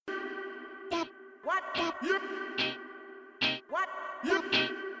What? Yep. What? Yep.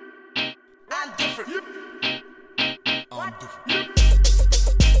 I'm different. Yep. I'm different. Yep.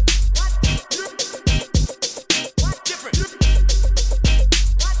 What? Yep. What? Different. Yep.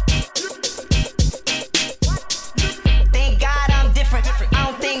 What? Yep. What? Yep. Thank God I'm different. I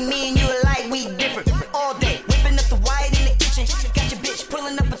don't think me and you alike, we different. All day, whipping up the white in the kitchen. Got your bitch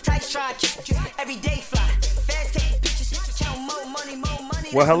pulling up a tight try. Every day fly. Fast taking pictures. Count more money, more money.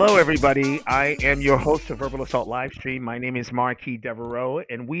 Well, hello, everybody. I am your host of Verbal Assault Livestream. My name is Marquis Devereaux,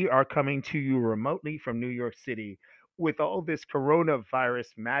 and we are coming to you remotely from New York City. With all this coronavirus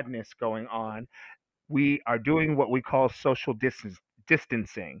madness going on, we are doing what we call social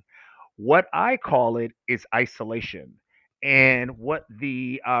distancing. What I call it is isolation. And what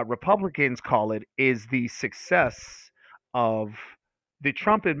the Republicans call it is the success of the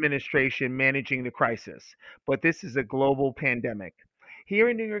Trump administration managing the crisis. But this is a global pandemic. Here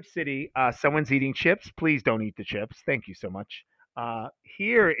in New York City, someone's eating chips. Please don't eat the chips. Thank you so much.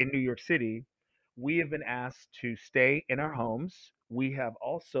 Here in New York City, we have been asked to stay in our homes. We have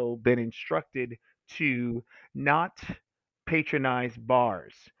also been instructed to not patronize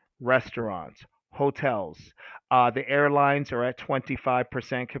bars, restaurants, hotels. The airlines are at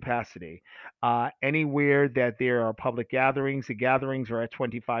 25% capacity. Anywhere that there are public gatherings, the gatherings are at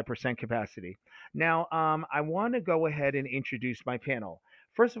 25% capacity. Now, I want to go ahead and introduce my panel.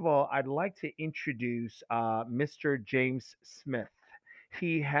 First of all, I'd like to introduce Mr. James Smith.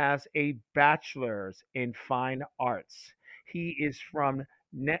 He has a bachelor's in fine arts. He is from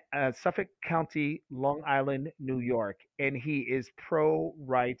Suffolk County, Long Island, New York, and he is pro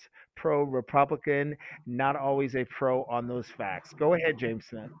right, pro Republican, not always a pro on those facts. Go ahead, James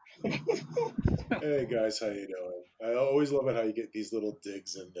Smith. Hey guys, how you doing? I always love it how you get these little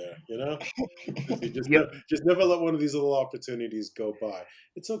digs in there. You Yep. just never let one of these little opportunities go by.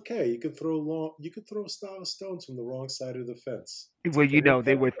 It's okay. You can throw stones from the wrong side of the fence. It's Well, okay. you know,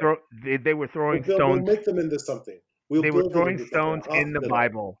 they were throwing We'll stones. make them into something. We'll They were build it throwing into something. stones A in the hospital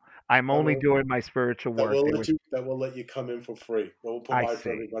Bible. I'm that only will doing my spiritual work. They were. that will let you come in for free. That will I provide for see.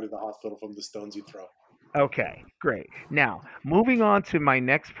 everybody in the hospital from the stones you throw. Okay, great. Now, moving on to my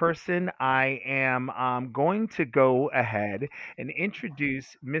next person, I am going to go ahead and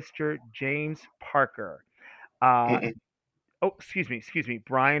introduce Mr. James Parker. Uh, excuse me,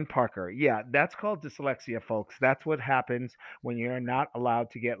 Brian Parker. Yeah, that's called dyslexia, folks. That's what happens when you're not allowed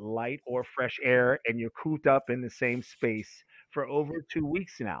to get light or fresh air and you're cooped up in the same space for over 2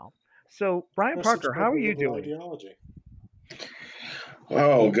 weeks now. So, Brian That's such Parker, how are trouble you with the doing? ideology.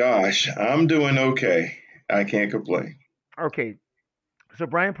 Oh gosh, I'm doing okay. I can't complain. Okay, so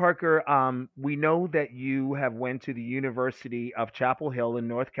Brian Parker, we know that you have went to the University of Chapel Hill in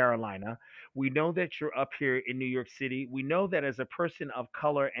North Carolina. We know that you're up here in New York City. We know that as a person of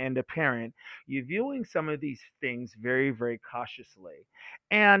color and a parent, you're viewing some of these things very, very cautiously.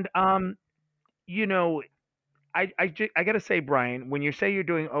 And you know, I got to say, Brian, when you say you're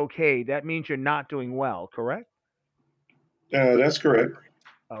doing okay, that means you're not doing well, correct? That's correct.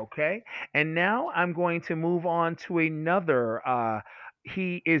 Okay. And now I'm going to move on to another.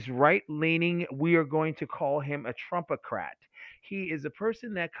 He is right leaning. We are going to call him a Trumpocrat. He is a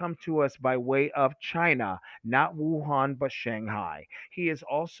person that come to us by way of China, not Wuhan, but Shanghai. He has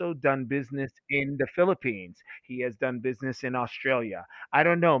also done business in the Philippines. He has done business in Australia. I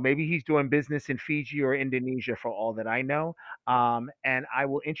don't know. Maybe he's doing business in Fiji or Indonesia for all that I know. And I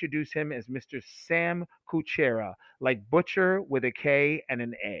will introduce him as Mr. Sam Kuchera, like Butcher with a K and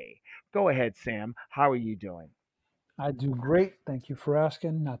an A. Go ahead, Sam. How are you doing? I do great. Thank you for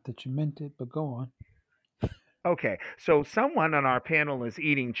asking. Not that you meant it, but go on. Okay, so someone on our panel is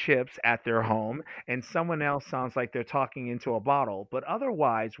eating chips at their home, and someone else sounds like they're talking into a bottle, but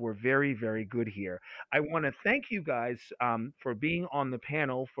otherwise, we're very, very good here. I want to thank you guys for being on the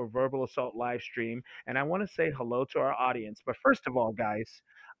panel for Verbal Assault live stream, and I want to say hello to our audience. But first of all, guys,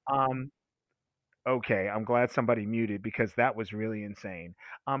 um, okay, I'm glad somebody muted because that was really insane.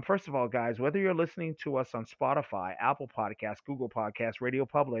 First of all, guys, whether you're listening to us on Spotify, Apple Podcasts, Google Podcasts, Radio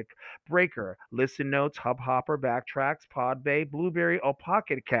Public, Breaker, Listen Notes, Hubhopper, Backtracks, Podbay, Blueberry, or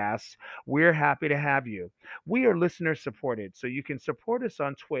Pocket Casts, we're happy to have you. We are listener supported, so you can support us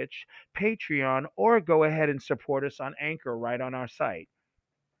on Twitch, Patreon, or go ahead and support us on Anchor right on our site.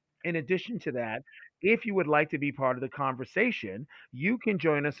 In addition to that, if you would like to be part of the conversation, you can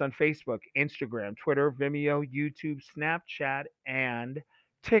join us on Facebook, Instagram, Twitter, Vimeo, YouTube, Snapchat, and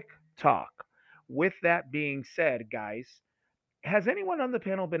TikTok. With that being said, guys, has anyone on the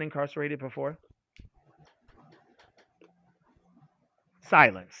panel been incarcerated before?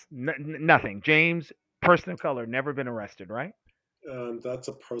 Silence. Nothing. James, person of color, never been arrested, right? That's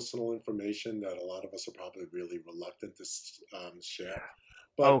a personal information that a lot of us are probably really reluctant to share.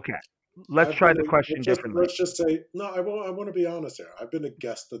 But Okay. Let's try the question differently. let's just say no. I want to be honest here. I've been a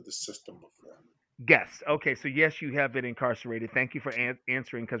guest of the system before. Guess. Okay, so yes, you have been incarcerated. Thank you for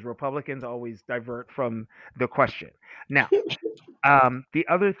answering, because Republicans always divert from the question. Now, the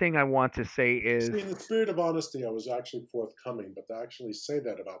other thing I want to say is, See, in the spirit of honesty, I was actually forthcoming, but to actually say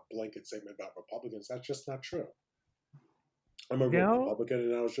that about blanket statement about Republicans, that's just not true. I'm a no. Republican,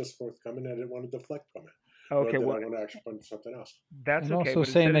 and I was just forthcoming. I didn't want to deflect from it. Okay, Nor well, did I want to actually point to something else. that's And okay. also But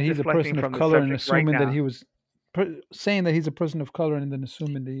saying instead that of he's a deflecting person of from the color and subject right assuming that now, he was saying that he's a person of color and then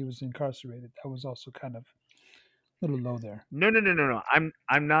assuming that he was incarcerated. That was also kind of a little low there. no.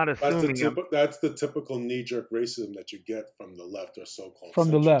 I'm not assuming. That's the typical knee-jerk racism that you get from the left or so-called From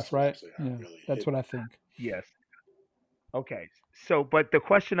the centrists left, who right? actually Yeah, aren't really that's hidden. what I think. Yes. Okay. So, but the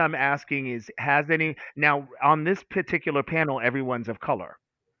question I'm asking is, has any now on this particular panel, everyone's of color,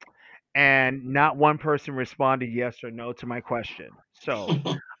 and not one person responded yes or no to my question. So,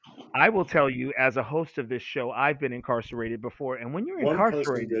 I will tell you, as a host of this show, I've been incarcerated before, and when you're One person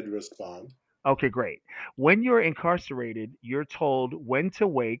incarcerated, did respond. okay, great. When you're incarcerated, you're told when to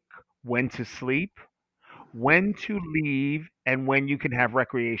wake, when to sleep, when to leave, and when you can have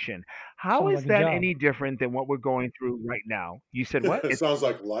recreation. How Sounds is like a that job. any different than what we're going through right now? You said what? It sounds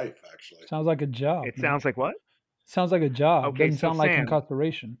like life, actually. Sounds like a job. It Man. sounds like what? Sounds like a job. Okay, Doesn't so sound like Sam,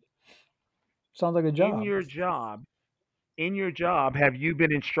 incarceration. Sounds like a in job. your job, have you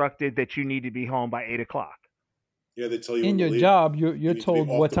been instructed that you need to be home by 8 o'clock? Yeah, they tell you In when to your leave. job, you're You need to be told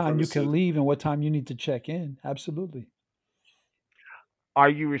off what the time you premises. can leave and what time you need to check in. Absolutely. Are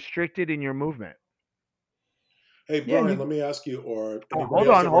you restricted in your movement? Hey, Yeah, Brian, let me ask you, or Oh, anybody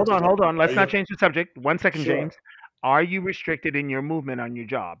else that works with hold on. Let's are not you change the subject. 1 second, sure? James. Are you restricted in your movement on your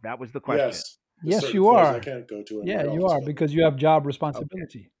job? That was the question. Yes. There's yes, certain you floors I are. can't go to in Yeah, my you office are building. because you have job Okay.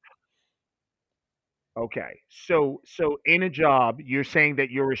 responsibility. Okay. So in a job, you're saying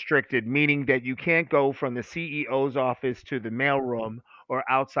that you're restricted, meaning that you can't go from the CEO's office to the mailroom or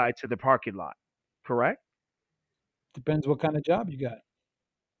outside to the parking lot. Correct? Depends what kind of job you got.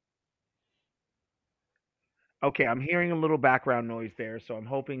 Okay, I'm hearing a little background noise there, so I'm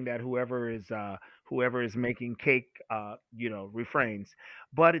hoping that whoever is making cake, refrains.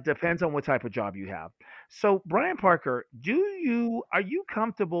 But it depends on what type of job you have. So, Brian Parker, are you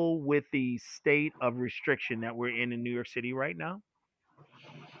comfortable with the state of restriction that we're in New York City right now?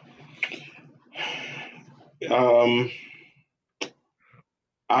 Um,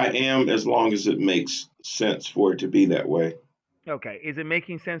 I am, as long as it makes sense for it to be that way. Okay, is it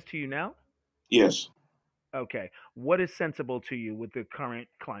making sense to you now? Yes. Okay, what is sensible to you with the current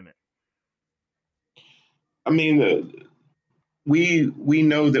climate? I mean, we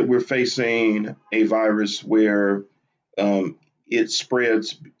know that we're facing a virus where it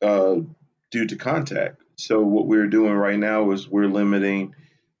spreads due to contact. So what we're doing right now is we're limiting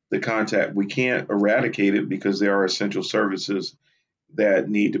the contact. We can't eradicate it because there are essential services that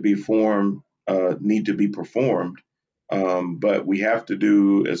need to be performed. But we have to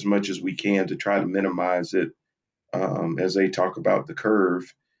do as much as we can to try to minimize it. As they talk about the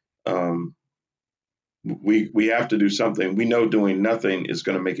curve, um, we have to do something. We know doing nothing is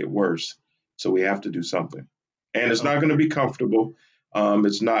going to make it worse, so we have to do something, and it's not Okay. going to be comfortable.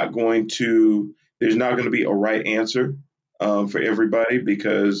 It's not going to. There's not going to be a right answer for everybody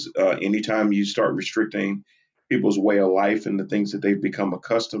because anytime you start restricting people's way of life and the things that they've become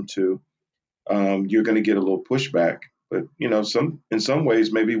accustomed to, you're going to get a little pushback. But in some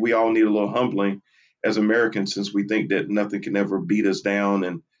ways, maybe we all need a little humbling as Americans, since we think that nothing can ever beat us down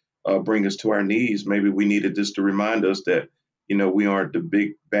and bring us to our knees. Maybe we needed this to remind us that we aren't the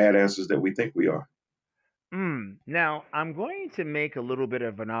big badasses that we think we are. Now, I'm going to make a little bit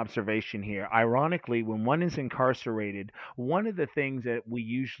of an observation here. Ironically, when one is incarcerated, one of the things that we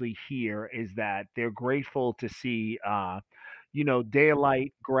usually hear is that they're grateful to see,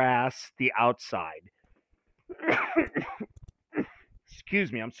 daylight, grass, the outside.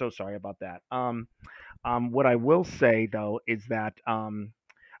 Excuse me, I'm so sorry about that. What I will say though is that I'm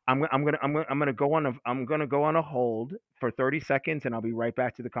gonna go on a hold for 30 seconds, and I'll be right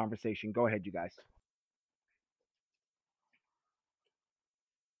back to the conversation. Go ahead, you guys.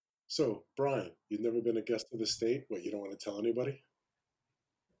 So, Brian, you've never been a guest of the state? What, you don't want to tell anybody?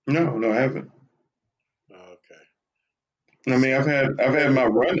 No, I haven't. Okay. I mean, I've had my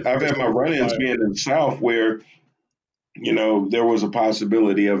run-ins being in the South where there was a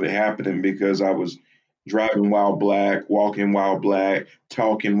possibility of it happening because I was driving while black, walking while black,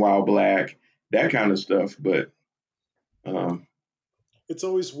 talking while black, that kind of stuff. But um, It's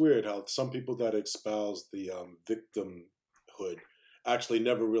always weird how some people that espouse the victimhood actually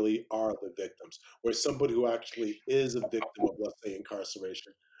never really are the victims. Where somebody who actually is a victim of, let's say,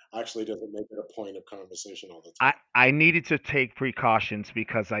 incarceration actually doesn't make it a point of conversation all the time. I needed to take precautions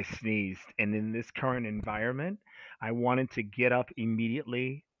because I sneezed, and in this current environment, I wanted to get up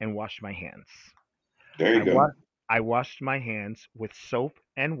immediately and wash my hands. There I you wa- go. I washed my hands with soap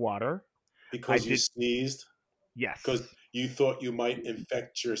and water. I Because you did sneezed, yes. because you thought you might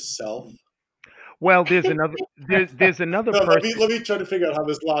infect yourself. Well, there's another No, person. let me try to figure out how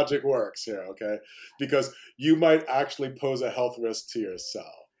this logic works here, okay? Because you might actually pose a health risk to yourself,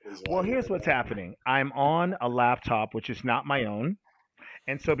 is why Well, you here's did what's that. happening. I'm on a laptop, which is not my own.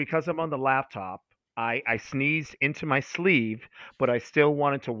 And so because I'm on the laptop, I sneezed into my sleeve, but I still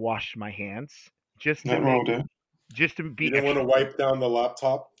wanted to wash my hands just to Nothing wrong make with that. just to You be didn't want to extra. wipe down the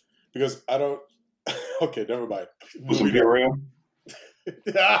laptop? Because I don't. Okay, never mind. With some Moving on. Purell.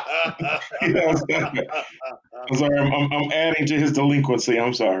 I'm sorry. I'm adding to his delinquency.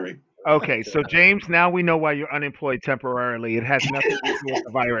 I'm sorry. Okay, so James, now we know why you're unemployed temporarily. It has nothing to do with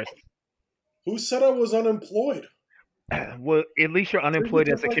the virus. Who said I was unemployed? Well, at least you're Dude, you're unemployed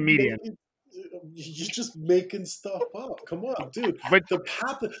as just a like comedian. making, you're just making stuff up. Come on, dude. But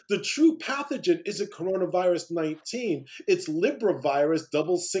The true pathogen isn't coronavirus 19. It's LibriVirus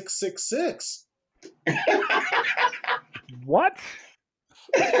 6666. what?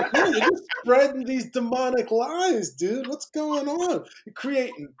 Yeah, you're just spreading these demonic lies, dude. What's going on? You're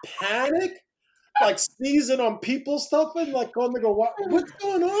creating panic, like sneezing on people, stuff, and like going to go. What's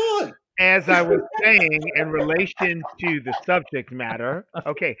going on? As I was saying in relation to the subject matter,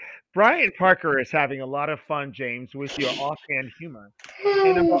 okay, Brian Parker is having a lot of fun, James, with your offhand humor.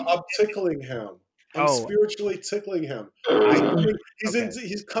 And I'm tickling him. I'm oh, spiritually tickling him. I okay.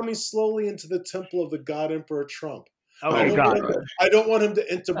 He's coming slowly into the temple of the God Emperor Trump. Oh God. I don't want him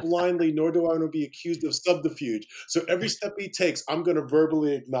to enter blindly, nor do I want to be accused of subterfuge. So every step he takes, I'm going to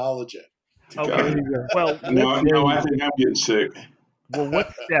verbally acknowledge it. Okay. Well, No, no, I think I'm getting sick. well,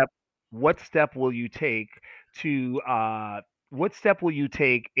 what step will you take to what step will you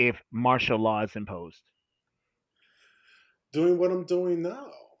take if martial law is imposed? Doing what I'm doing now.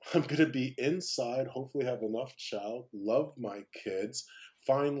 I'm going to be inside, hopefully have enough child, love my kids,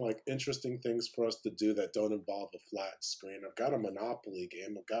 find like interesting things for us to do that don't involve a flat screen. I've got a Monopoly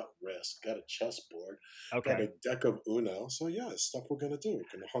game, I've got Risk, got a chessboard, got Okay. a deck of Uno. So yeah, it's stuff we're going to do. We're going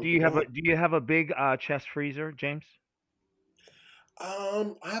to Do hunker you have a down. do you have a big chest freezer, James? I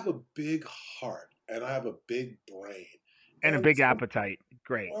have a big heart and I have a big brain. And a And big so, appetite.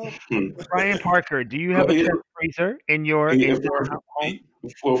 Great. well, Hmm. Brian Parker, do you have Well, a yeah, chest freezer in your yeah, for- home?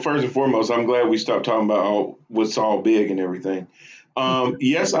 well, first and foremost, I'm glad we stopped talking about what's all big and everything.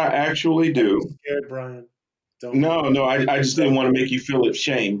 Yes, I actually don't be do. scared, Brian. Don't be. No, no, I just didn't want to make you feel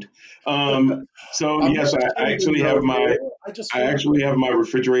ashamed. So I'm yes, not I ashamed of actually have my you. I just I want to. actually have my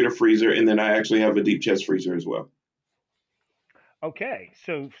refrigerator freezer, and then I actually have a deep chest freezer as well. Okay.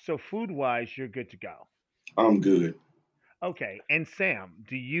 So food wise, you're good to go. I'm good. Okay. And Sam,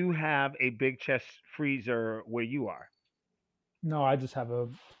 do you have a big chest freezer where you are? No, I just have a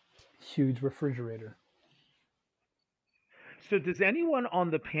huge refrigerator. So, does anyone on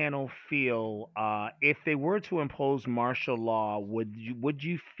the panel feel if they were to impose martial law, would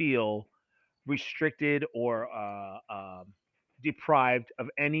you feel restricted or deprived of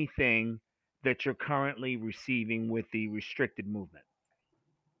anything that you're currently receiving with the restricted movement?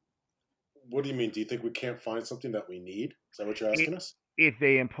 What do you mean? Do you think we can't find something that we need? Is that what you're I asking us? If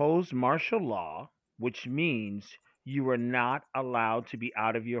they impose martial law, which means you are not allowed to be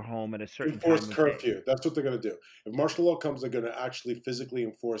out of your home at a certain time Enforced of day. curfew. That's what they're going to do. If martial law comes, they're going to actually physically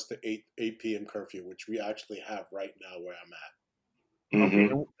enforce the 8 p.m. curfew, which we actually have right now where I'm at. Okay,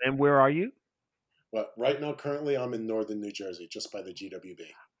 Hmm. and where are you? But right now, currently, I'm in northern New Jersey, just by the GWB.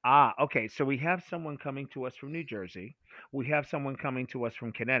 Ah, okay. So we have someone coming to us from New Jersey. We have someone coming to us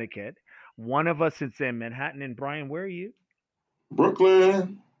from Connecticut. One of us is in Manhattan. And Brian, where are you?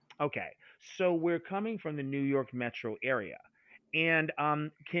 Brooklyn. Okay. So we're coming from the New York metro area. And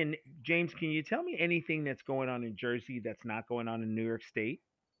can James, can you tell me anything that's going on in Jersey that's not going on in New York State?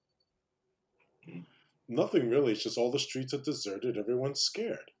 Nothing really. It's just all the streets are deserted. Everyone's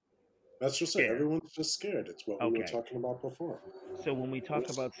scared. That's just it. Scared. Everyone's just scared. It's what we were Okay. talking about before. So when we talk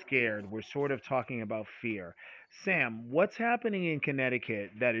about scared, we're sort of talking about fear. Sam, what's happening in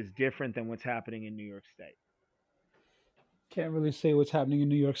Connecticut that is different than what's happening in New York State? Can't really say what's happening in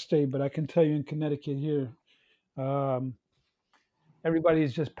New York State, but I can tell you in Connecticut here, um,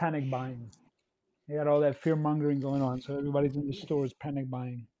 everybody's just panic buying. They got all that fear mongering going on, so everybody's in the stores panic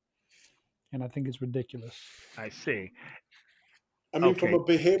buying, and I think it's ridiculous. I see. I mean, from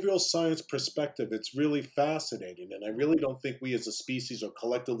Okay. a behavioral science perspective, it's really fascinating. And I really don't think we as a species or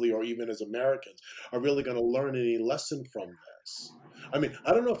collectively or even as Americans are really going to learn any lesson from this. I mean,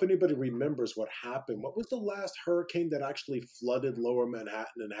 I don't know if anybody remembers what happened. What was the last hurricane that actually flooded lower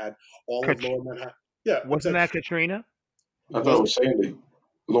Manhattan and had all of Kat- lower Manhattan? Yeah, wasn't exactly. that Katrina? I thought Was it it? was Sandy.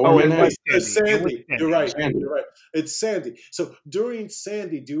 Lower Oh, it Okay, was Manhattan. so Sandy. It was Sandy. You're Sandy. right. Sandy. You're right. It's Sandy. So during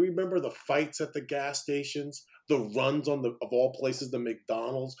Sandy, do you remember the fights at the gas stations? The runs on the of all places, the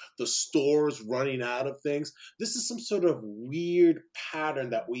McDonald's, the stores running out of things. This is some sort of weird pattern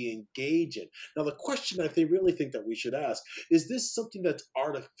that we engage in. Now, the question I think really think that we should ask is this something that's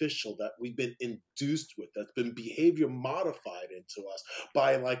artificial that we've been induced with, that's been behavior modified into us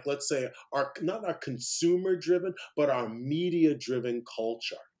by, like, let's say, our not our consumer driven, but our media driven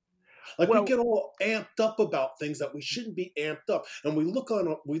culture. Like we Well, get all amped up about things that we shouldn't be amped up, and we look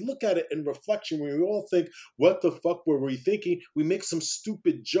at it in reflection. When we all think, "What the fuck were we thinking?" We make some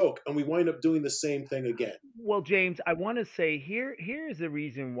stupid joke, and we wind up doing the same thing again. well, James, I want to say here is the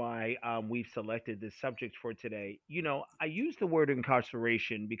reason why we've selected this subject for today. I use the word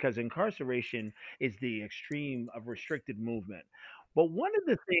incarceration because incarceration is the extreme of restricted movement. But one of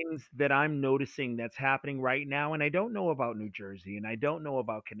the things that I'm noticing that's happening right now, and I don't know about New Jersey and I don't know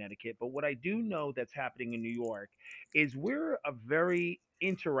about Connecticut, but what I do know that's happening in New York is we're a very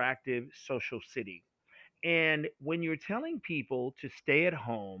interactive social city. And when you're telling people to stay at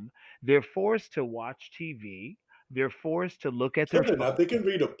home, they're forced to watch TV, they're forced to look at No, their they're not. They phone. can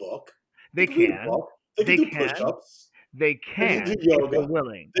read a book. They They can read a can, book. They can they do can, push-ups. they They can do can if they're yoga.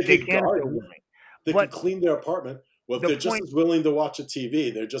 willing. They They can can if they're garden. willing. They can But clean their apartment. Well, if the they're just point as willing to watch a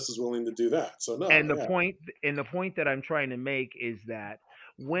TV, they're just as willing to do that. So no, and the yeah. point and the point that I'm trying to make is that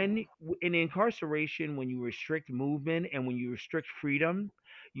in incarceration, when you restrict movement and when you restrict freedom,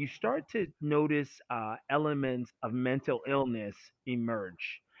 you start to notice elements of mental illness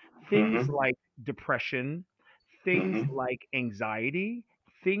emerge. Things Mm-hmm. like depression, things Mm-hmm. like anxiety,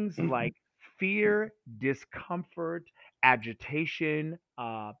 things Mm-hmm. like fear, discomfort, agitation.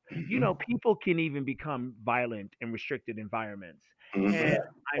 People can even become violent in restricted environments. Mm-hmm. And Yeah.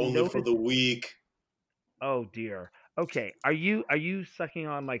 I'm Only for noticing. the weak. Oh dear. Okay. Are you sucking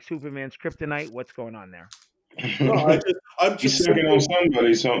on like Superman's kryptonite? What's going on there? No, I'm He's just sucking on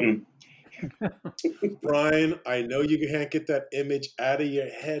simply somebody something. Brian, I know you can't get that image out of your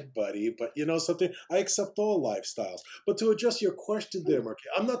head, buddy, but you know something? I accept all lifestyles. But to address your question there, Mark,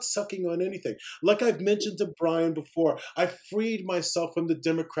 I'm not sucking on anything. Like I've mentioned to Brian before, I freed myself from the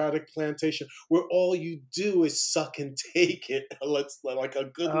Democratic plantation where all you do is suck and take it. Let's like a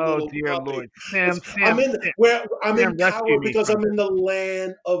good Oh little dear puppy. Lord. Sam, I'm Sam, in Sam, where I'm in Sam, rescue power me because from I'm this. in the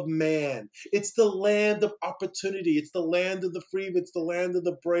land of man. It's the land of opportunity. It's the land of the free. It's the land of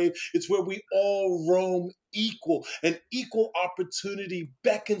the brave. It's where we all roam equal, and equal opportunity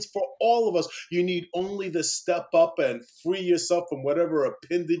beckons for all of us. You need only to step up and free yourself from whatever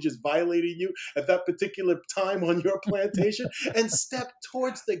appendage is violating you at that particular time on your plantation and step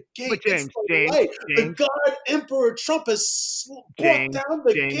towards the But gate. It's James, the James, light. The James, God Emperor Trump has brought James, down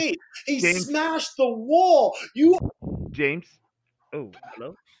the James, gate. He James, smashed the wall. You James. Oh,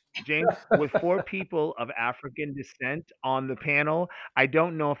 hello? James, with four people of African descent on the panel, I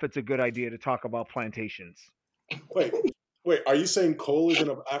don't know if it's a good idea to talk about plantations. wait, wait. Are you saying Cole isn't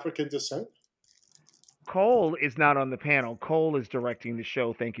of African descent? Cole is not on the panel. Cole is directing the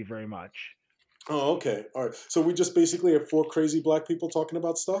show. Thank you very much. Oh, okay. All right. So we just basically have four crazy black people talking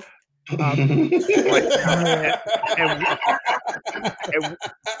about stuff. Um, right. And and,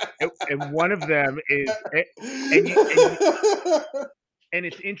 and one of them is and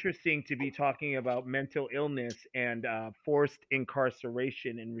it's interesting to be talking about mental illness and forced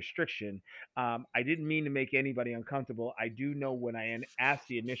incarceration and restriction. I didn't mean to make anybody uncomfortable. I do know when I asked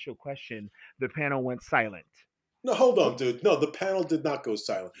the initial question, the panel went silent. No, hold on, dude. No, the panel did not go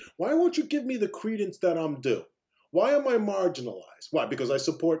silent. Why won't you give me the credence that I'm due? Why am I marginalized? Why? Because I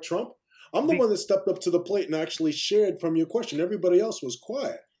support Trump? I'm the Be- one that stepped up to the plate and actually shared from your question. Everybody else was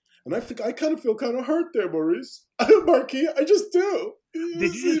quiet. And I think I kind of feel kind of hurt there, Maurice. Marquis, I just do.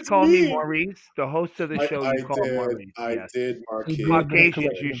 Did you just It's call me me. Maurice? The host of the show, you call Maurice. I Yes. did, He Marquis. did Caucasians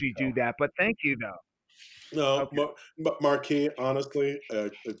miscorrect usually do himself. that, but thank you, though. No, Okay. Marquis, honestly,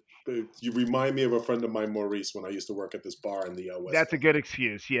 you remind me of a friend of mine, Maurice, when I used to work at this bar in the West That's a Village. good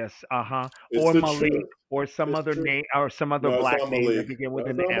excuse. Yes. Uh huh. It's Or the Malik, truth. or some It's other true. name, or some other No, it's black not name that Malik. begin No, with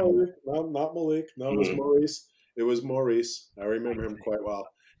it's an not M. Malik. No, not Malik. No, it was Mhm. Maurice. It was Maurice. I I remember him see. quite well.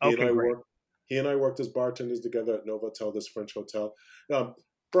 Okay, great. He and I worked as bartenders together at Novotel, this French hotel. Brian,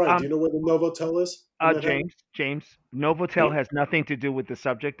 do Um, you know where the Novotel is in Manhattan? James, Novotel has nothing to do with the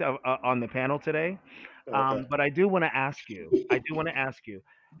subject of on the panel today. Okay. But I do want to ask you. I do want to ask you.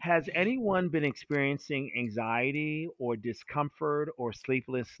 Has anyone been experiencing anxiety or discomfort or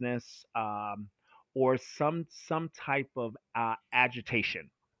sleeplessness, or some type of agitation?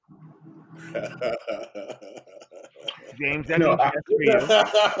 James, You that know, means yes for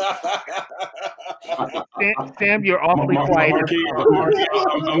you. Sam, you're awfully quiet as Marky, well. Marky,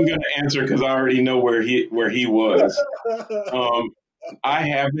 I'm going to answer because I already know where he was. Um, I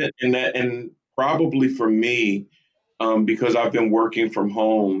haven't, and probably for me, because I've been working from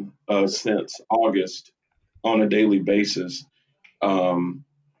home since August on a daily basis. Um,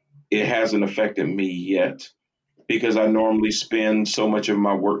 it hasn't affected me yet because I normally spend so much of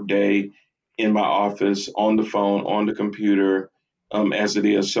my work day in my office, on the phone, on the computer, as it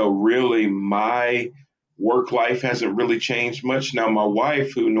is. So really, my work life hasn't really changed much. Now, my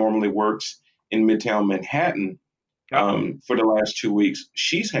wife, who normally works in Midtown Manhattan, Yep. for the last 2 weeks,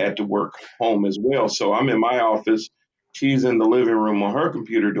 she's had to work home as well. So I'm in my office. She's in the living room on her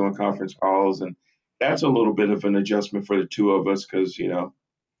computer doing conference calls. And that's a little bit of an adjustment for the two of us because,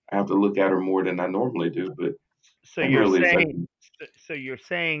 I have to look at her more than I normally do, but So it you're really saying, affected me. so you're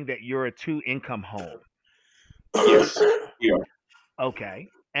saying that you're a two income home. Yes. Yeah. Okay.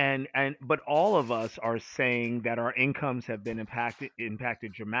 And but all of us are saying that our incomes have been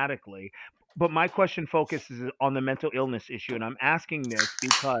impacted dramatically. But my question focuses on the mental illness issue, and I'm asking this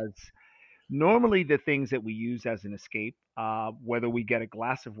because normally the things that we use as an escape, whether we get a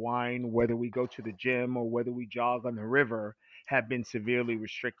glass of wine, whether we go to the gym, or whether we jog on the river, have been severely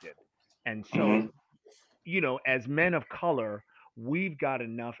restricted. And so, Hmm. as men of color, we've got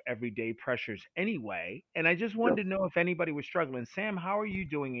enough everyday pressures anyway. And I just Yeah. wanted to know if anybody was struggling. Sam, how are you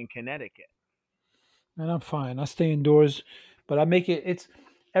doing in Connecticut? And I'm fine. I stay indoors, but I make it. It's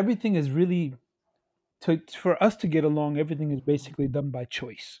everything is really for us to get along. Everything is basically done by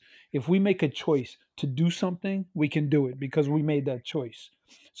choice. If we make a choice to do something, we can do it because we made that choice.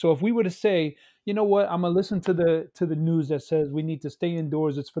 So if we were to say, you know what, I'm gonna listen to the news that says we need to stay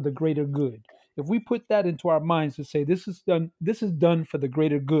indoors. It's for the greater good. If we put that into our minds to say this is done for the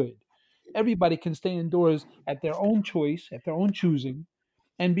greater good, everybody can stay indoors at their own choice, at their own choosing,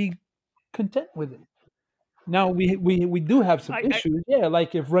 and be content with it. Now we do have some I issues, yeah.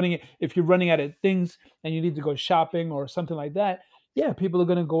 Like if you're running out of things and you need to go shopping or something like that, yeah, people are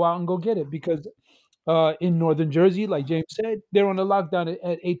gonna go out and go get it because in northern Jersey, like James said, they're on a lockdown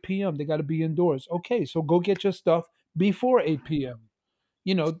at 8 p.m. They got to be indoors. Okay, so go get your stuff before 8 p.m.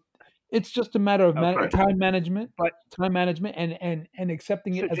 You know, it's just a matter of okay, Right. but time management, and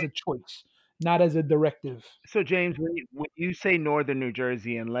accepting it so as a choice, not as a directive. James, when you say northern New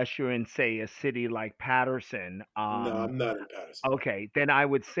Jersey, unless you're in, say, a city like Patterson, No, I'm not in Patterson. okay, then I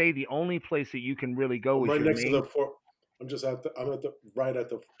would say the only place that you can really go I'm is right your next to the main. fort. I'm at the right at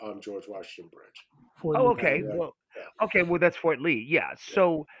the George Washington Bridge. Fort Oh, Lee. okay. Yeah, Well, yeah, okay. Well, that's Fort Lee. Yeah. yeah.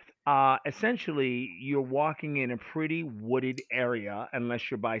 So, essentially, you're walking in a pretty wooded area, unless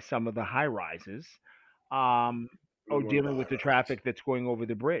you're by some of the high rises, um, We or weren't dealing by with the rises. traffic that's going over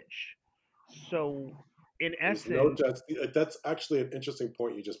the bridge. So, in There's no essence, that's actually an interesting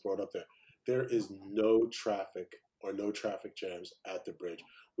point you just brought up there. There is no traffic or no traffic jams at the bridge,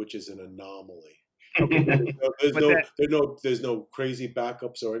 which is an anomaly. okay, but that There's no crazy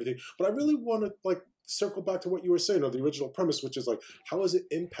backups or anything. But I really want to like circle back to what you were saying, or the original premise, which is like, how is it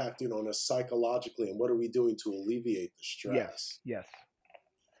impacting on us psychologically, and what are we doing to alleviate the yes, stress? yes.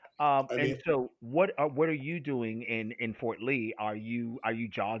 I And mean, so, what are you doing in Fort Lee? Are you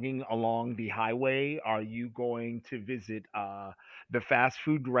jogging along the highway? Are you going to visit the fast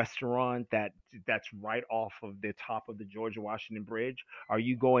food restaurant that's right off of the top of the George Washington Bridge? Are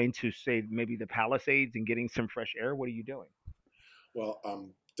you going to, say, maybe the Palisades and getting some fresh air? What are you doing? well,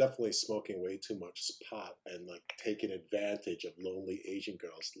 I'm definitely smoking way too much pot and like taking advantage of lonely Asian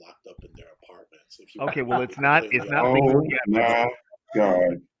girls locked up in their apartments. If you want Okay, me well, to be it's completely not honest. legal Oh yet, brother. my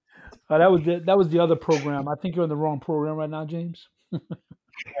God. That was the other program. I think you're on the wrong program right now, James.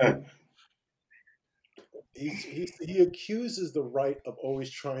 He accuses the right of always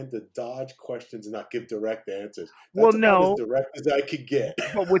trying to dodge questions and not give direct answers. Well, That's about as no, direct as I could get.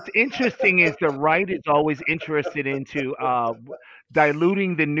 but what's interesting is the right is always interested into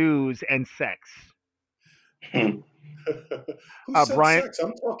diluting the news and sex. Who said Brian, sex?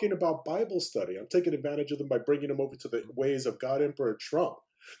 I'm talking about Bible study. I'm taking advantage of them by bringing them over to the ways of God Emperor Trump.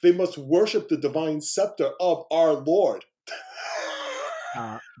 They must worship the divine scepter of our Lord.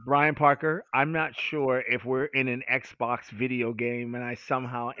 Brian Parker, I'm not sure if we're in an Xbox video game and I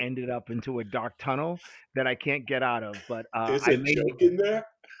somehow ended up into a dark tunnel that I can't get out of, but There's I a may joke in there.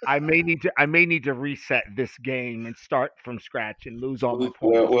 I may need to reset this game and start from scratch and lose all my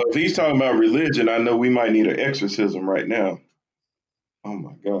Well, points. well, if he's talking about religion, I know we might need an exorcism right now. Oh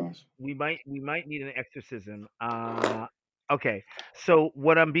my gosh. We might need an exorcism. Okay. So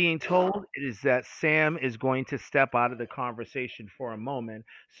what I'm being told is that Sam is going to step out of the conversation for a moment.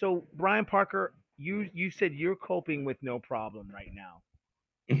 So Brian Parker, you said you're coping with no problem right now.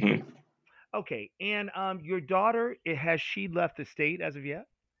 Hmm. Okay. And your daughter, has she left the state as of yet?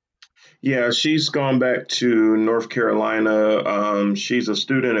 Yeah, she's gone back to North Carolina. She's a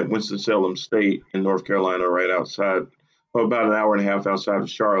student at Winston-Salem State in North Carolina, right outside, well, about an hour and a half outside of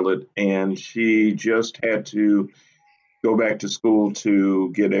Charlotte. And she just had to go back to school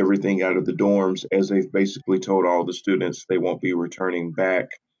to get everything out of the dorms, as they've basically told all the students they won't be returning back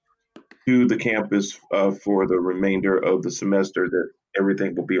to the campus for the remainder of the semester, that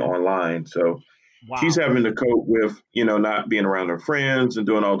everything will be online. So she's Wow. having to cope with, not being around her friends and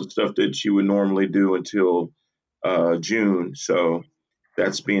doing all the stuff that she would normally do until June. So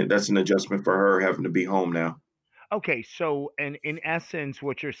that's an adjustment for her having to be home now. Okay, so and in essence,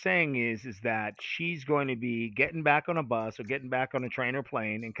 what you're saying is that she's going to be getting back on a bus or getting back on a train or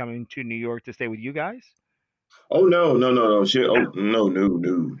plane and coming to New York to stay with you guys? Oh no, no, no, no. No, no, no,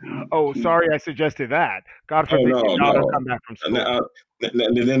 no. Oh, She, sorry, I suggested that. God oh forbid your no, daughter no. come back from And, school.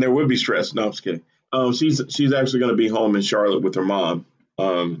 then there would be stress. No, I'm just kidding. She's actually going to be home in Charlotte with her mom.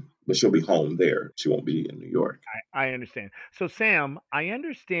 But she'll be home there. She won't be in New York. I understand. So, Sam, I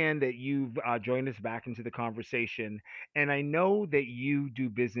understand that you've joined us back into the conversation, and I know that you do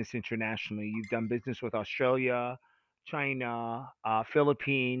business internationally. You've done business with Australia, China,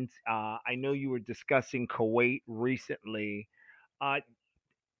 Philippines. I know you were discussing Kuwait recently. Uh,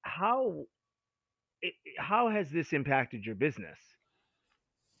 how how has this impacted your business?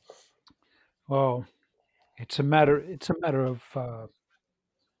 Well, it's a matter of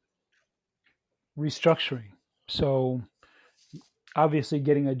restructuring. So obviously,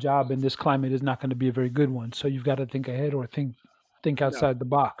 getting a job in this climate is not going to be a very good one. So you've got to think ahead or think No, outside the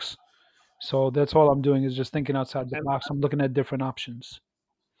box. So that's all I'm doing is just thinking outside the un- box. I'm looking at different options.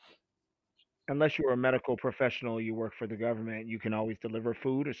 unless you're a medical professional, you work for the government, you can always deliver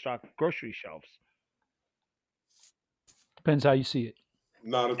food or stock grocery shelves. Depends how you see it.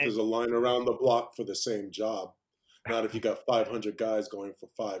 Not if And there's a line around the block for the same job. Not if you got 500 guys going for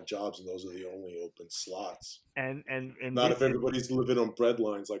 5 jobs and those are the only open slots. and Not this if everybody's living on bread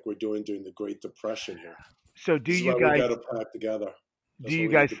lines like we're doing during the Great Depression here. so This is why we got to pack together. do That's why you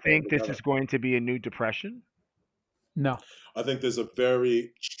we need guys to band think this together. is going to be a new depression? No. I think there's a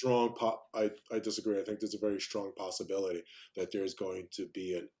very strong I disagree. I think there's a very strong possibility that there's going to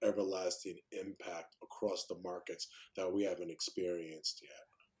be an everlasting impact across the markets that we haven't experienced yet.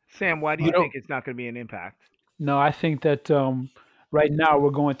 Sam, why do You you I, think know, it's not going to be an impact? no, I think that right now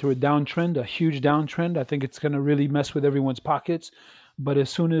we're going through a downtrend, a huge downtrend. I think it's going to really mess with everyone's pockets. But as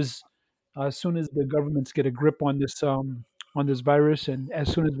soon as the governments get a grip on this virus, and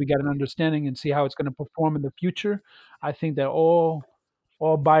as soon as we get an understanding and see how it's going to perform in the future, I think that all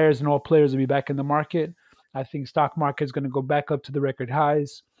buyers and all players will be back in the market. I think stock market is going to go back up to the record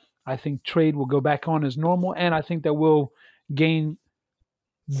highs. I think trade will go back on as normal, and I think that we'll gain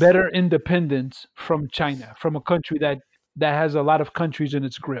better independence from China, from a country that has a lot of countries in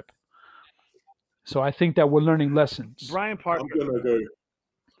its grip. So I think that we're learning lessons. Brian I'm Parker, gonna agree.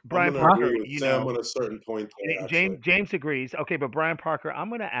 I'm Brian gonna Huh? Parker, agree with Sam on a certain point there. James Actually, James agrees. Okay, but Brian Parker, I'm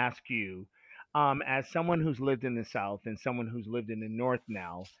going to ask you, as someone who's lived in the South and someone who's lived in the North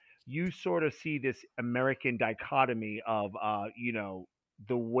now, you sort of see this American dichotomy of,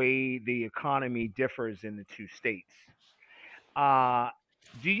 the way the economy differs in the two states. Uh,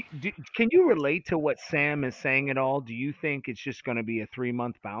 can you relate to what Sam is saying at all? Do you think it's just going to be a 3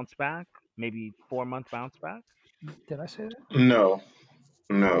 month bounce back, maybe 4 month bounce back? Did I say that? No,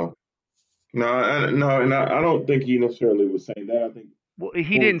 no, no, no, and I don't think he necessarily was saying that. I think Well, he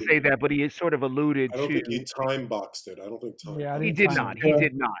for didn't say that, but he sort of alluded I don't think he to. time boxed it. I don't think time Yeah, I He didn't boxed did it. time not. it. He yeah,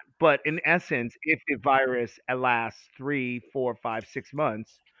 did not. But in essence, if the virus lasts 3, 4, 5, 6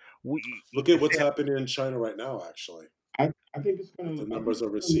 months, we Look at what's Sam. happening in China right now. Actually, I think it's the gonna. I think numbers it's are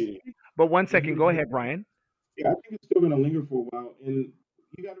gonna receding. But one second, go linger. ahead, Brian. Yeah, I think it's still gonna linger for a while. And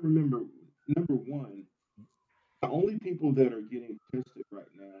you got to remember, number one, the only people that are getting tested right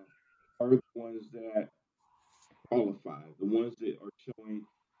now are the ones that qualify, the ones that are showing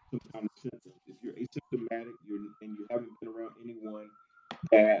some kind of symptoms. If you're asymptomatic, and you haven't been around anyone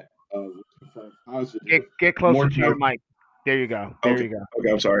that was confirmed positive, Get more closer to your time. mic. There you go. There Okay, you go.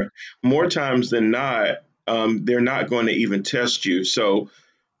 okay, I'm sorry. More times than not, they're not going to even test you. So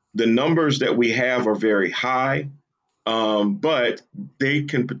the numbers that we have are very high, But they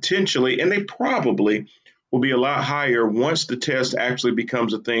can potentially, and they probably will be a lot higher once the test actually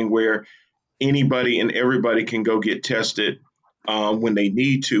becomes a thing where anybody and everybody can go get tested when they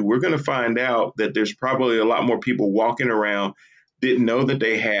need to. We're going to find out that there's probably a lot more people walking around, didn't know that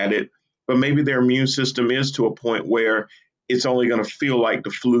they had it, but maybe their immune system is to a point where it's only going to feel like the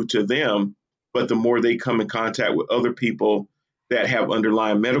flu to them. But the more they come in contact with other people that have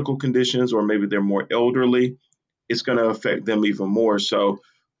underlying medical conditions, or maybe they're more elderly, it's going to affect them even more. So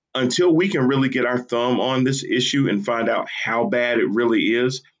until we can really get our thumb on this issue and find out how bad it really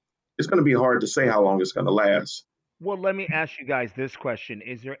is, it's going to be hard to say how long it's going to last. Well, let me ask you guys this question.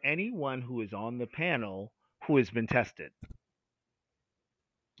 Is there anyone who is on the panel who has been tested?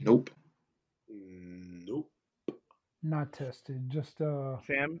 Nope. Nope. Not tested. Just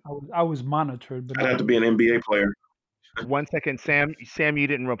Sam? I was monitored, but I'd have to be an NBA player. 1 second, Sam. Sam, you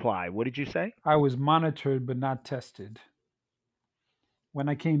didn't reply. What did you say? I was monitored but not tested. When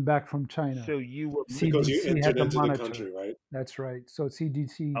I came back from China, So you were Because you CDC had entered to into the monitor. country, right? That's right. So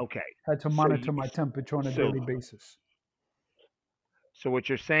CDC okay. had to So monitor you- my temperature on a so- daily basis. So what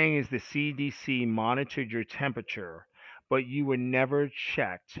you're saying is the CDC monitored your temperature, but you were never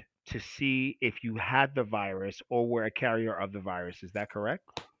checked to see if you had the virus or were a carrier of the virus. Is that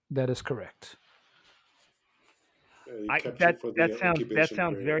correct? That is correct. Yeah, he I, kept that you for the that sounds incubation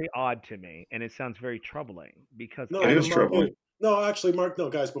period. very odd to me, and it sounds very troubling because No, It but is Mark, troubling. no, actually, Mark, no,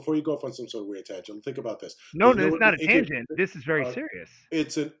 guys, before you go off on some sort of weird tangent, think about this. no, You know it's what not a the tangent. This is very uh, serious.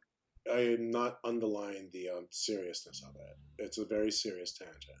 It's an. I am not underlying the seriousness of it. It's a very serious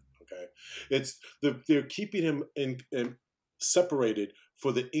tangent. Okay, it's they're keeping him in separated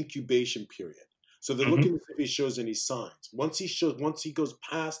for the incubation period. So they're Mhm. looking to see if he shows any signs. Once he goes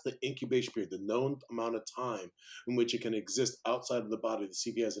past the incubation period, the known amount of time in which it can exist outside of the body to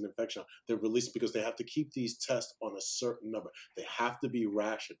see if he has an infection, they're released because they have to keep these tests on a certain number. They have to be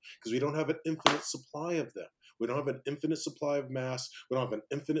rationed because we don't have an infinite supply of them. We don't have an infinite supply of masks. We don't have an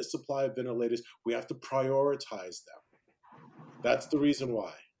infinite supply of ventilators. We have to prioritize them. That's the reason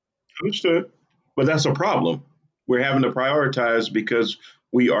why. Understood. But that's a problem. We're having to prioritize because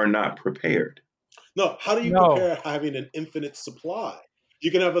we are not prepared. No, how do you No. compare having an infinite supply?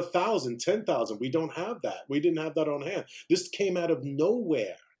 You can have 1,000, 10,000. We don't have that. We didn't have that on hand. This came out of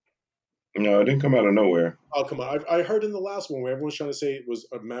nowhere. No, it didn't come out of nowhere. Oh, come on. I heard in the last one where everyone's trying to say it was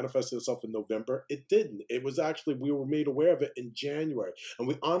manifested itself in November. It didn't. It was actually, we were made aware of it in January. And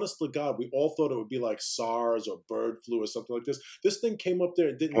we, honest to God, we all thought it would be like SARS or bird flu or something like this. This thing came up there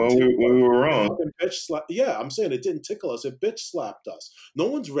and didn't Well, tickle we us. were It wrong. fucking bitch slapped. Yeah, I'm saying it didn't tickle us. It bitch slapped us. No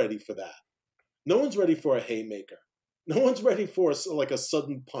one's ready for that. No one's ready for a haymaker. No one's ready for a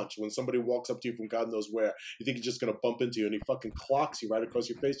sudden punch when somebody walks up to you from God knows where. You think he's just going to bump into you and he fucking clocks you right across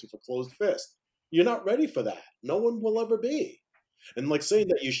your face with a closed fist. You're not ready for that. No one will ever be. And like saying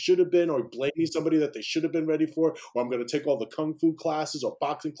that you should have been, or blaming somebody that they should have been ready for, or I'm going to take all the kung fu classes or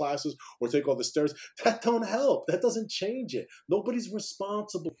boxing classes or take all the steroids, that don't help. That doesn't change it. Nobody's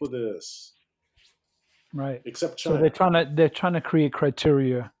responsible for this Right. except So China. they're trying to create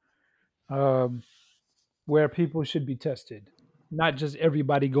criteria where people should be tested, not just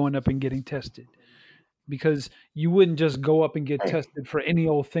everybody going up and getting tested, because you wouldn't just go up and get tested for any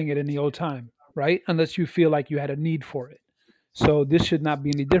old thing at any old time, right? Unless you feel like you had a need for it. So this should not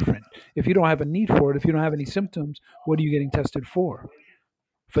be any different. If you don't have a need for it, if you don't have any symptoms, what are you getting tested for?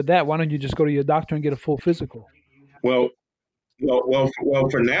 For that, why don't you just go to your doctor and get a full physical? Well,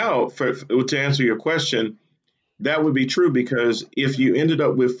 for now, to answer your question, that would be true because if you ended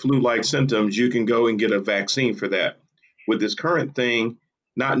up with flu-like symptoms, you can go and get a vaccine for that. With this current thing,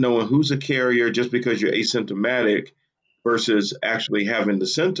 not knowing who's a carrier just because you're asymptomatic versus actually having the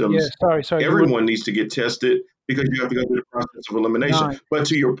symptoms, Yeah, sorry. everyone needs to get tested because you have to go through the process of elimination. No. But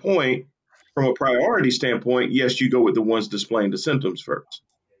to your point, from a priority standpoint, yes, you go with the ones displaying the symptoms first.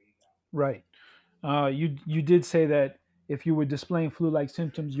 Right. You did say that if you were displaying flu-like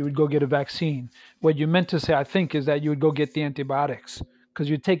symptoms, you would go get a vaccine. What you meant to say, I think, is that you would go get the antibiotics because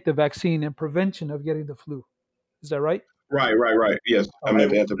you take the vaccine in prevention of getting the flu. Is that right? Right. Yes, I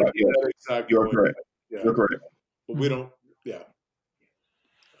meant antibiotics. Yes, That exact you're point. correct. Yeah. You're correct. But we don't, yeah.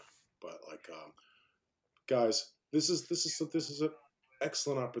 But like, guys, this is it.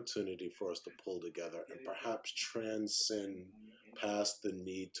 excellent opportunity for us to pull together and perhaps transcend past the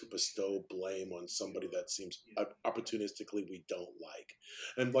need to bestow blame on somebody that seems opportunistically we don't like.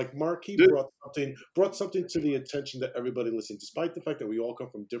 And like Marquis Th- brought something to the attention that everybody listening, despite the fact that we all come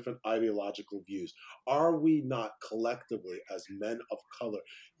from different ideological views. Are we not collectively, as men of color,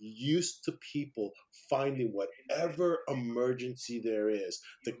 used to people finding whatever emergency there is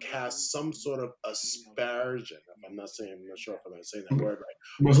to cast some sort of aspersion? I'm not sure if I'm not saying that word right.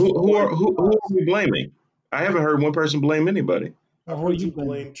 But who Towards are we blaming? I haven't heard one person blame anybody. Well, I've who are heard you you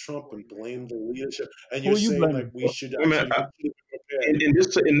blaming? blame Trump and blame the leadership, and Who you're are you saying like blaming? we should Wait a minute. actually be prepared.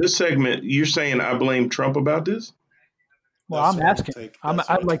 In this segment, you're saying I blame Trump about this? Well, That's I'm what I'm asking. taking. I'd That's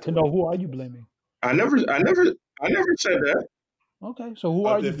what I'm like to know, who are you blaming? I never said that. Okay, so who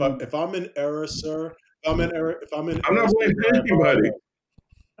are you blaming? If I'm in error, sir, if I'm in I'm error, not sir, blaming I anybody. apologize.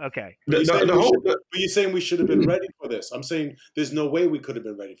 Okay. But you saying The we whole should, but you're saying we should have been ready for this. I'm saying there's no way we could have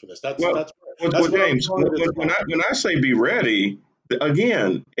been ready for this. well, That's what I'm James, trying to describe. when I say be ready,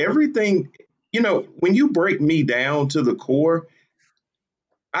 again, everything, when you break me down to the core,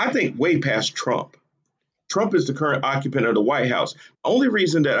 I think way past Trump. Trump is the current occupant of the White House. Only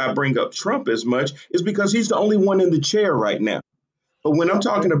reason that I bring up Trump as much is because he's the only one in the chair right now. But when Yeah, I'm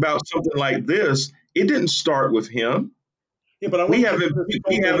talking about something like this, it didn't start with him. yeah, but I We want to keep haven't this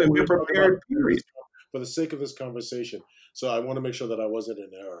we from what haven't we been were talking about prepared. Period. for the sake of this conversation. So I want to make sure that I wasn't in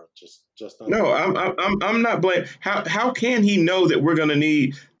error. Just not to No, be. I'm not blaming. How can he know that we're going to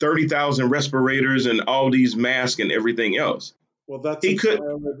need 30,000 respirators and all these masks and everything else? Well, He could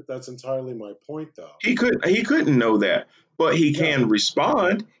that's entirely my point, though. he couldn't know that, but he Yeah, can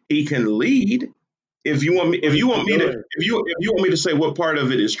respond. He can lead. what is he doing? If you want me to say what part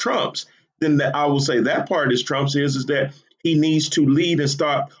of it is Trump's, then I will say that part is Trump's is that he needs to lead and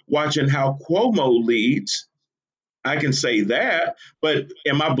start watching how Cuomo leads. I can say that, but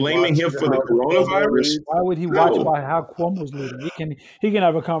am I blaming him Watching for the how Cuomo coronavirus? leads. Why would he watch No. how Cuomo's leading? He can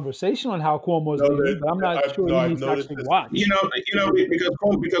have a conversation on how Cuomo's No, leading, but I'm not sure he I've needs to noticed actually this. watch.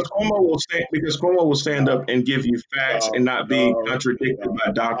 Because Cuomo will stand up and give you facts and not be contradicted No. by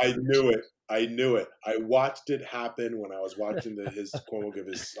I doctrines. knew it. I knew it. I watched it happen when I was watching his Cuomo give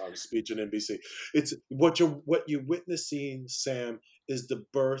his speech on NBC. It's what you're witnessing, Sam, is the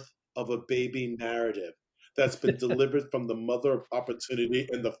birth of a baby narrative that's been delivered from the mother of opportunity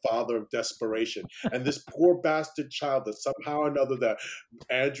and the father of desperation. And this poor bastard child that somehow or another that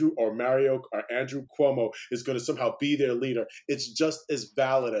Andrew or Mario or Andrew Cuomo is going to somehow be their leader. It's just as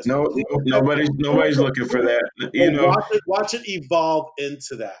valid as No, nobody's looking for that. well, watch it evolve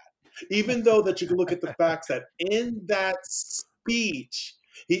into that. Even though that you can look at the facts that in that speech,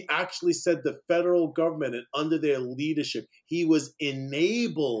 he actually said the federal government and under their leadership, he was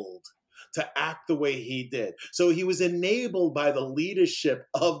enabled to act the way he did. So he was enabled by the leadership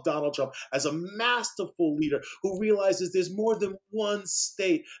of Donald Trump as a masterful leader who realizes there's more than one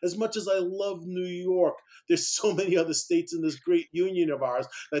state. As much as I love New York, there's so many other states in this great union of ours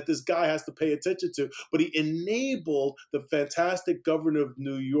that this guy has to pay attention to. But he enabled the fantastic governor of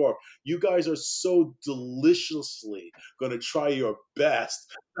New York. You guys are so deliciously going to try your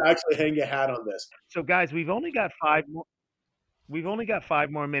best to actually hang your hat on this. So, guys, we've only got 5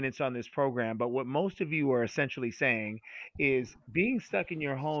 more minutes on this program, but what most of you are essentially saying is being stuck in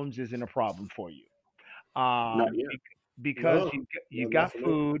your homes isn't a problem for you. Not Um, yet. because No, you've not got for me.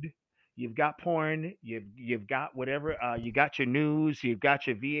 food, you've got porn, you've got whatever, you got your news, you've got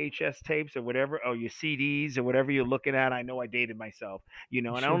your VHS tapes or whatever, or your CDs or whatever you're looking at. I know I dated myself, You and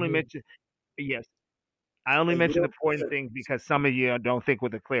I sure only do. mention yes, I only And you mention know, the porn thing because some of you don't think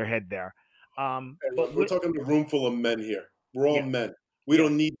with a clear head there. and But we're talking a room full of men here. We're all yes, men. We yes,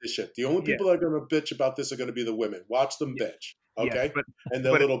 don't need this shit. The only yes, people that are going to bitch about this are going to be the women. Watch them yes, bitch, yes. okay? But And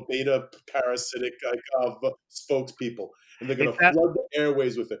their but little beta parasitic spokespeople. And they're going it's to that flood the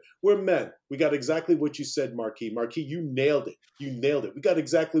airways with it. We're men. We got exactly what you said, Marquis. Marquis, you nailed it. You nailed it. We got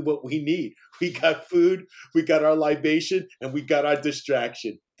exactly what we need. We got food, we got our libation, and we got our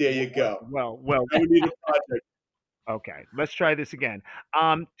distraction. There you go. well. Now we need a project. Okay, let's try this again.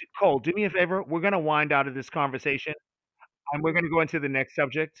 Cole, do me a favor. We're gonna wind out of this conversation, and we're gonna go into the next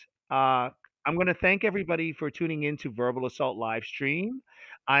subject. Uh, I'm gonna thank everybody for tuning in to Verbal Assault live stream.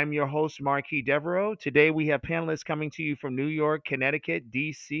 I'm your host, Marquis Devereaux. Today we have panelists coming to you from New York, Connecticut,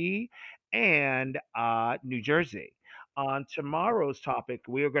 DC, and New Jersey. On tomorrow's topic,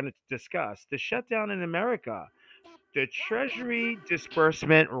 we are going to discuss the shutdown in America, the Treasury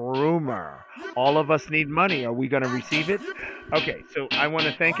disbursement rumor. All of us need money. Are we going to receive it? Okay, so I want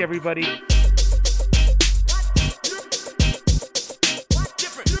to thank everybody.